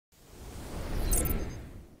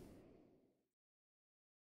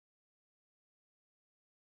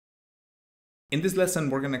In this lesson,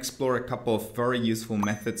 we're going to explore a couple of very useful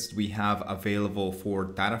methods we have available for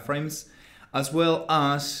DataFrames, as well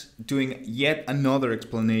as doing yet another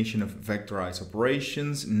explanation of vectorized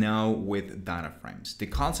operations now with DataFrames. The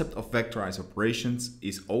concept of vectorized operations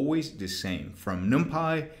is always the same, from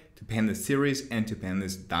numpy to Pandas series and to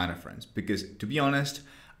Pandas DataFrames, because to be honest,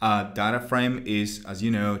 a data frame is, as you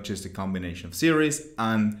know, just a combination of series,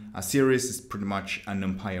 and a series is pretty much a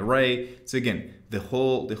numpy array. So again, the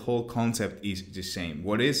whole concept is the same.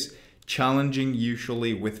 What is challenging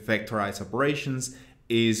usually with vectorized operations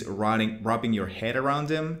is wrapping your head around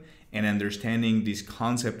them and understanding this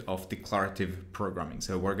concept of declarative programming.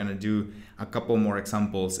 So we're gonna do a couple more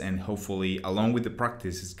examples, and hopefully along with the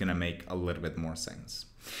practice, it's gonna make a little bit more sense.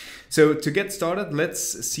 So to get started,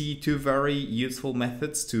 let's see two very useful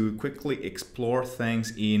methods to quickly explore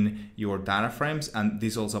things in your data frames. And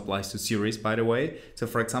this also applies to series, by the way. So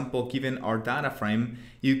for example, given our data frame,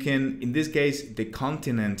 you can, in this case, the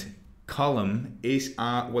continent column is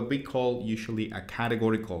what we call usually a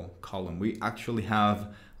categorical column. We actually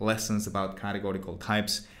have lessons about categorical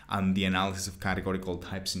types and the analysis of categorical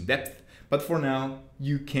types in depth. But for now,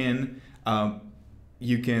 you can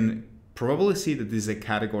probably see that this is a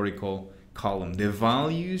categorical column. The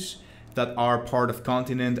values that are part of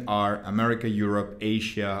continent are America, Europe,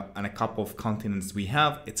 Asia, and a couple of continents we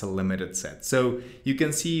have. It's a limited set. So you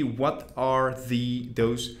can see what are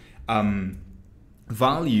those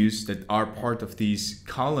values that are part of this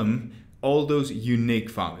column, all those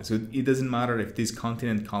unique values. So it doesn't matter if this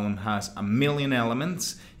continent column has 1 million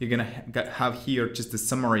elements, you're gonna have here just a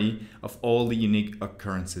summary of all the unique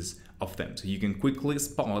occurrences of them. So you can quickly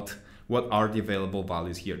spot what are the available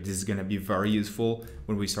values here. This is gonna be very useful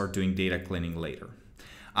when we start doing data cleaning later.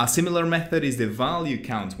 A similar method is the value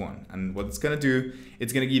count one. And what it's gonna do,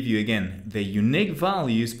 it's gonna give you, again, the unique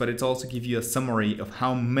values, but it's also give you a summary of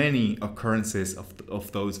how many occurrences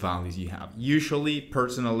of those values you have. Usually,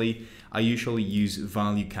 personally, I usually use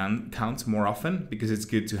value counts more often because it's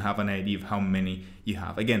good to have an idea of how many you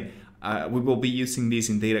have. Again, we will be using this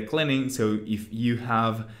in data cleaning. So if you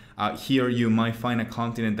have here, you might find a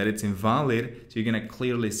continent that it's invalid, so you're gonna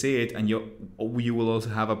clearly see it, and you will also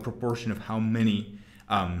have a proportion of how many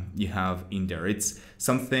you have in there. It's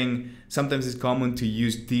sometimes it's common to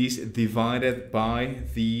use this divided by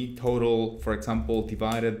the total, for example,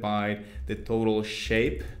 divided by the total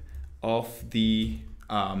shape of the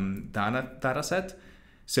data set.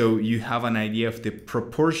 So you have an idea of the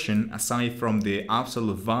proportion aside from the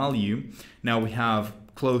absolute value. Now we have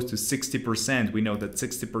close to 60%. We know that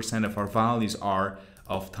 60% of our values are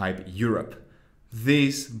of type Europe.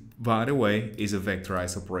 This, by the way, is a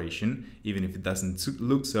vectorized operation, even if it doesn't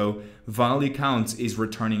look so. Value counts is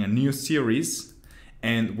returning a new series,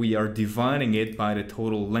 and we are dividing it by the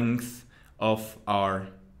total length of our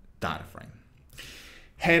data frame.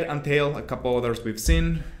 Head and tail, a couple others we've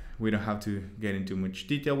seen. We don't have to get into much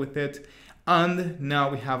detail with it. And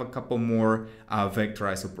now we have a couple more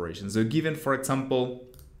vectorized operations. So given, for example,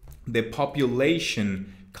 the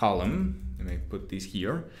population column, let me put this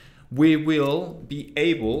here, we will be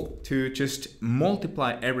able to just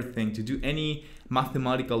multiply everything to do any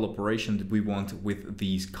mathematical operation that we want with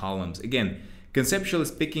these columns. Again, conceptually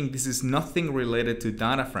speaking, this is nothing related to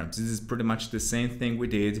data frames. This is pretty much the same thing we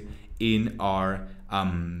did in our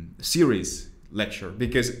series lecture,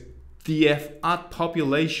 because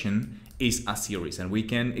df@population is a series, and we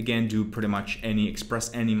can again do pretty much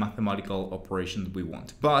express any mathematical operation that we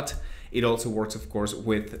want. But it also works, of course,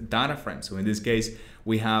 with data frames. So in this case,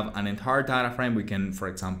 we have an entire data frame. We can, for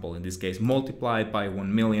example, in this case, multiply it by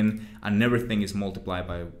 1 million, and everything is multiplied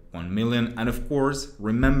by 1 million. And of course,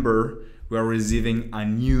 remember, we are receiving a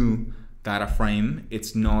new data frame.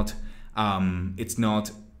 It's not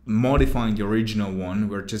modifying the original one.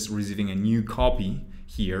 We're just receiving a new copy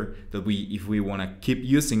here that if we want to keep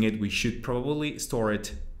using it, we should probably store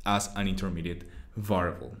it as an intermediate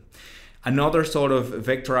variable. Another sort of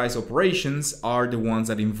vectorized operations are the ones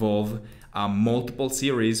that involve multiple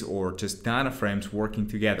series or just data frames working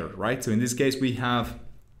together, right? So in this case, we have,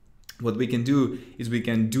 what we can do is we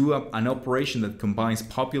can do an operation that combines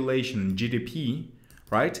population and GDP,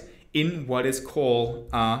 right, in what is called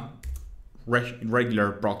a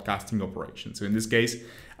regular broadcasting operation. So in this case,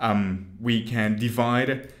 we can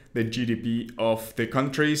divide the GDP of the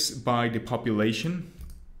countries by the population,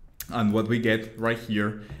 and what we get right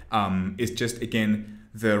here is just, again,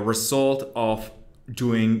 the result of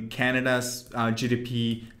doing Canada's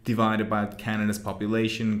GDP divided by Canada's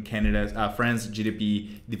population, France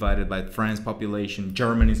GDP divided by France population,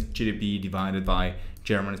 Germany's GDP divided by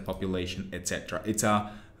Germany's population, etc. It's a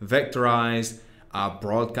vectorized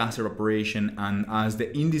broadcasted operation, and as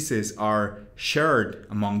the indices are shared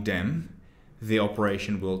among them, the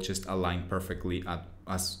operation will just align perfectly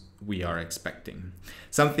as we are expecting.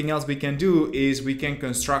 Something else we can do is we can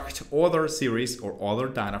construct other series or other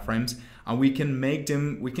data frames, and we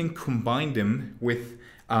can combine them with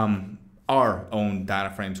our own data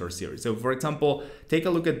frames or series. So for example, take a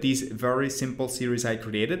look at this very simple series I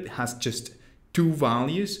created. It has just two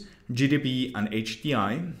values, GDP and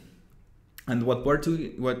HDI. And what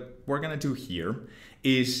we're gonna do here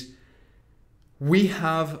is we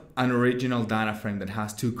have an original data frame that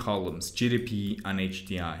has two columns, GDP and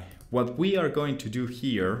HDI. What we are going to do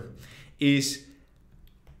here is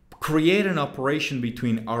create an operation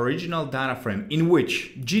between our original data frame in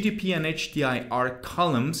which GDP and HDI are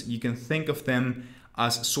columns. You can think of them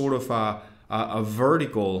as sort of a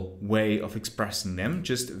vertical way of expressing them,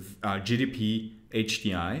 just GDP,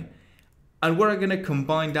 HDI. And we're going to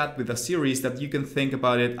combine that with a series that you can think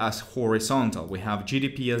about it as horizontal. We have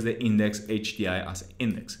GDP as the index, HDI as the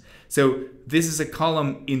index. So this is a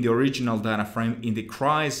column in the original data frame. In the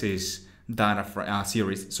crisis data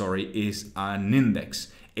series, is an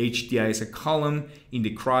index. HDI is a column. In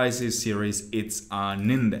the crisis series, it's an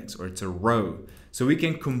index, or it's a row. So we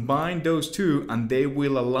can combine those two and they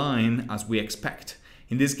will align as we expect.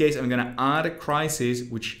 In this case, I'm going to add a crisis,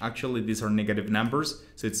 which actually these are negative numbers.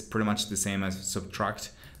 So it's pretty much the same as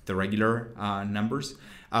subtract the regular numbers.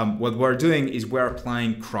 What we're doing is we're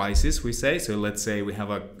applying crisis, we say. So let's say we have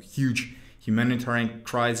a huge humanitarian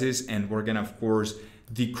crisis and we're going to, of course,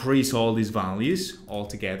 decrease all these values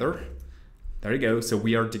altogether. There you go. So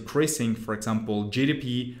we are decreasing, for example,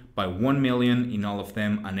 GDP by 1 million in all of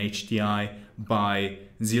them and HDI by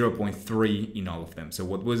 0.3 in all of them. So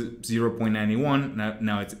what was 0.91,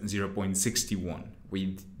 now it's 0.61.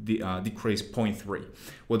 We decreased 0.3.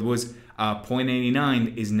 What was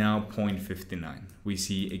 0.89 is now 0.59. We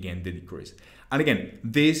see again the decrease. And again,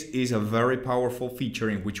 this is a very powerful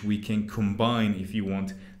feature in which we can combine, if you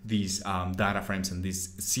want, these data frames and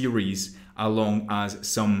this series, along as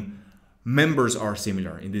some members are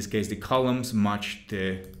similar. In this case, the columns match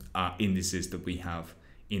the indices that we have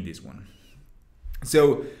in this one.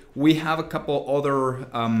 So we have a couple other,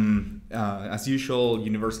 as usual,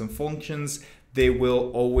 universal functions. They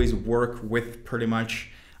will always work with pretty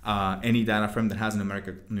much any data frame that has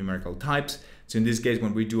numerical types. So in this case,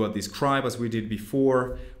 when we do a describe, as we did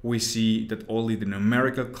before, we see that only the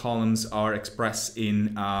numerical columns are expressed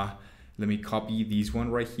in, let me copy this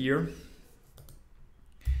one right here.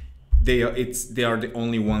 They are the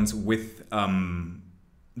only ones with the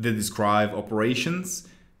describe operations,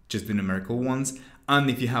 just the numerical ones. And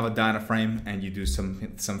if you have a data frame and you do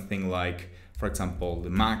something like, for example, the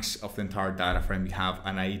max of the entire data frame, you have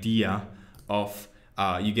an idea of,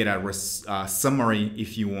 you get a summary,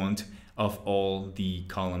 if you want, of all the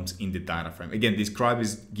columns in the data frame. Again, describe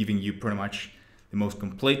is giving you pretty much the most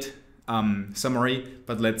complete summary,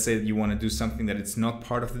 but let's say you want to do something that it's not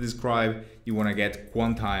part of the describe. You want to get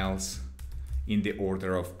quantiles in the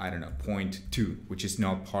order of, I don't know, 0.2, which is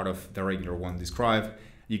not part of the regular one describe.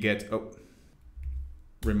 You get,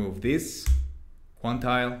 remove this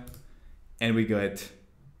quantile, and we get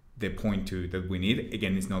the 0.2 that we need.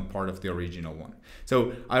 Again, it's not part of the original one.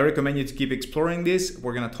 So I recommend you to keep exploring this.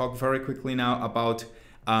 We're going to talk very quickly now about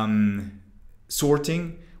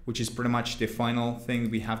sorting, which is pretty much the final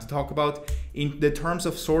thing we have to talk about. In the terms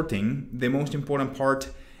of sorting, the most important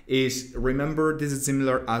part is, remember, this is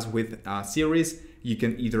similar as with a series. You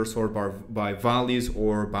can either sort by values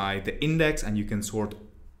or by the index, and you can sort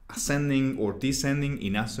ascending or descending,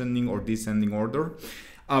 in ascending or descending order.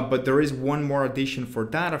 But there is one more addition for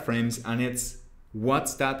data frames, and it's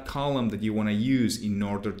what's that column that you want to use in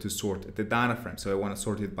order to sort the data frame. So I want to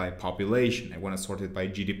sort it by population. I want to sort it by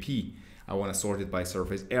GDP. I want to sort it by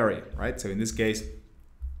surface area, right? So in this case,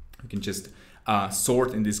 we can just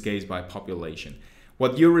sort, in this case, by population.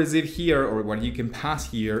 What you receive here, or what you can pass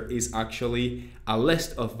here, is actually a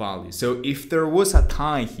list of values. So if there was a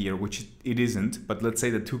tie here, which it isn't, but let's say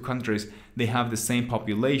the two countries, they have the same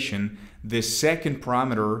population, the second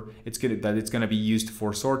parameter it's gonna be used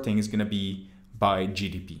for sorting is gonna be by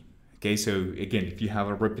GDP. Okay, so again, if you have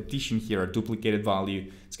a repetition here, a duplicated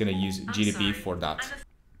value, it's gonna use GDP for that.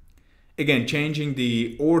 Again, changing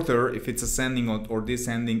the order, if it's ascending or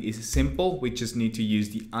descending, is simple. We just need to use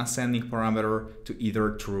the ascending parameter to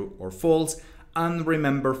either true or false. And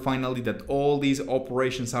remember finally that all these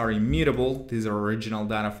operations are immutable. This is our original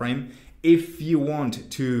data frame. If you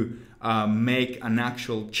want to make an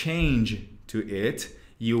actual change to it,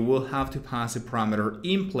 you will have to pass a parameter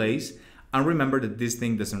in place, And remember that this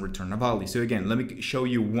thing doesn't return a value. So again, let me show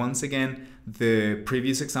you once again the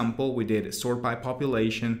previous example. We did sort by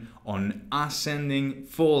population on ascending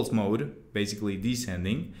false mode, basically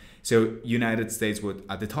descending. So United States was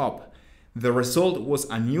at the top. The result was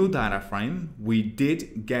a new data frame. We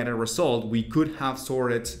did get a result. We could have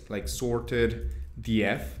sorted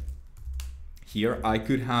df here. I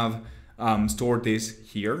could have stored this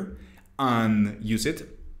here and use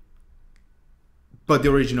it. But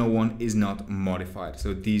the original one is not modified.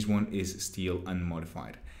 So this one is still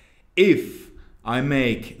unmodified. If I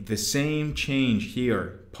make the same change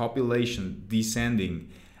here, population descending,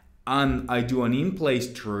 and I do an in place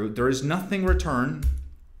true, there is nothing returns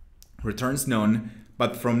none,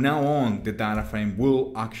 but from now on, the data frame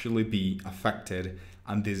will actually be affected,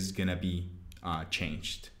 and this is gonna be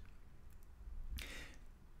changed.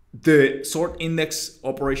 The sort index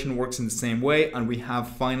operation works in the same way, and we have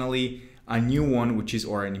finally a new one,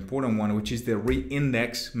 or an important one, which is the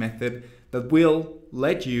reindex method that will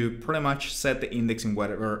let you pretty much set the index in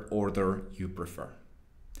whatever order you prefer.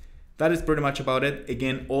 That is pretty much about it.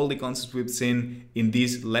 Again, all the concepts we've seen in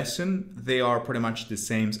this lesson, they are pretty much the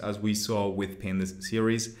same as we saw with Pandas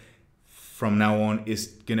series. From now on, it's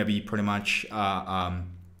gonna be pretty much an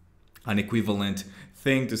equivalent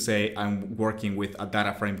thing to say I'm working with a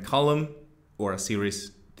data frame column or a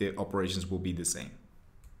series. The operations will be the same.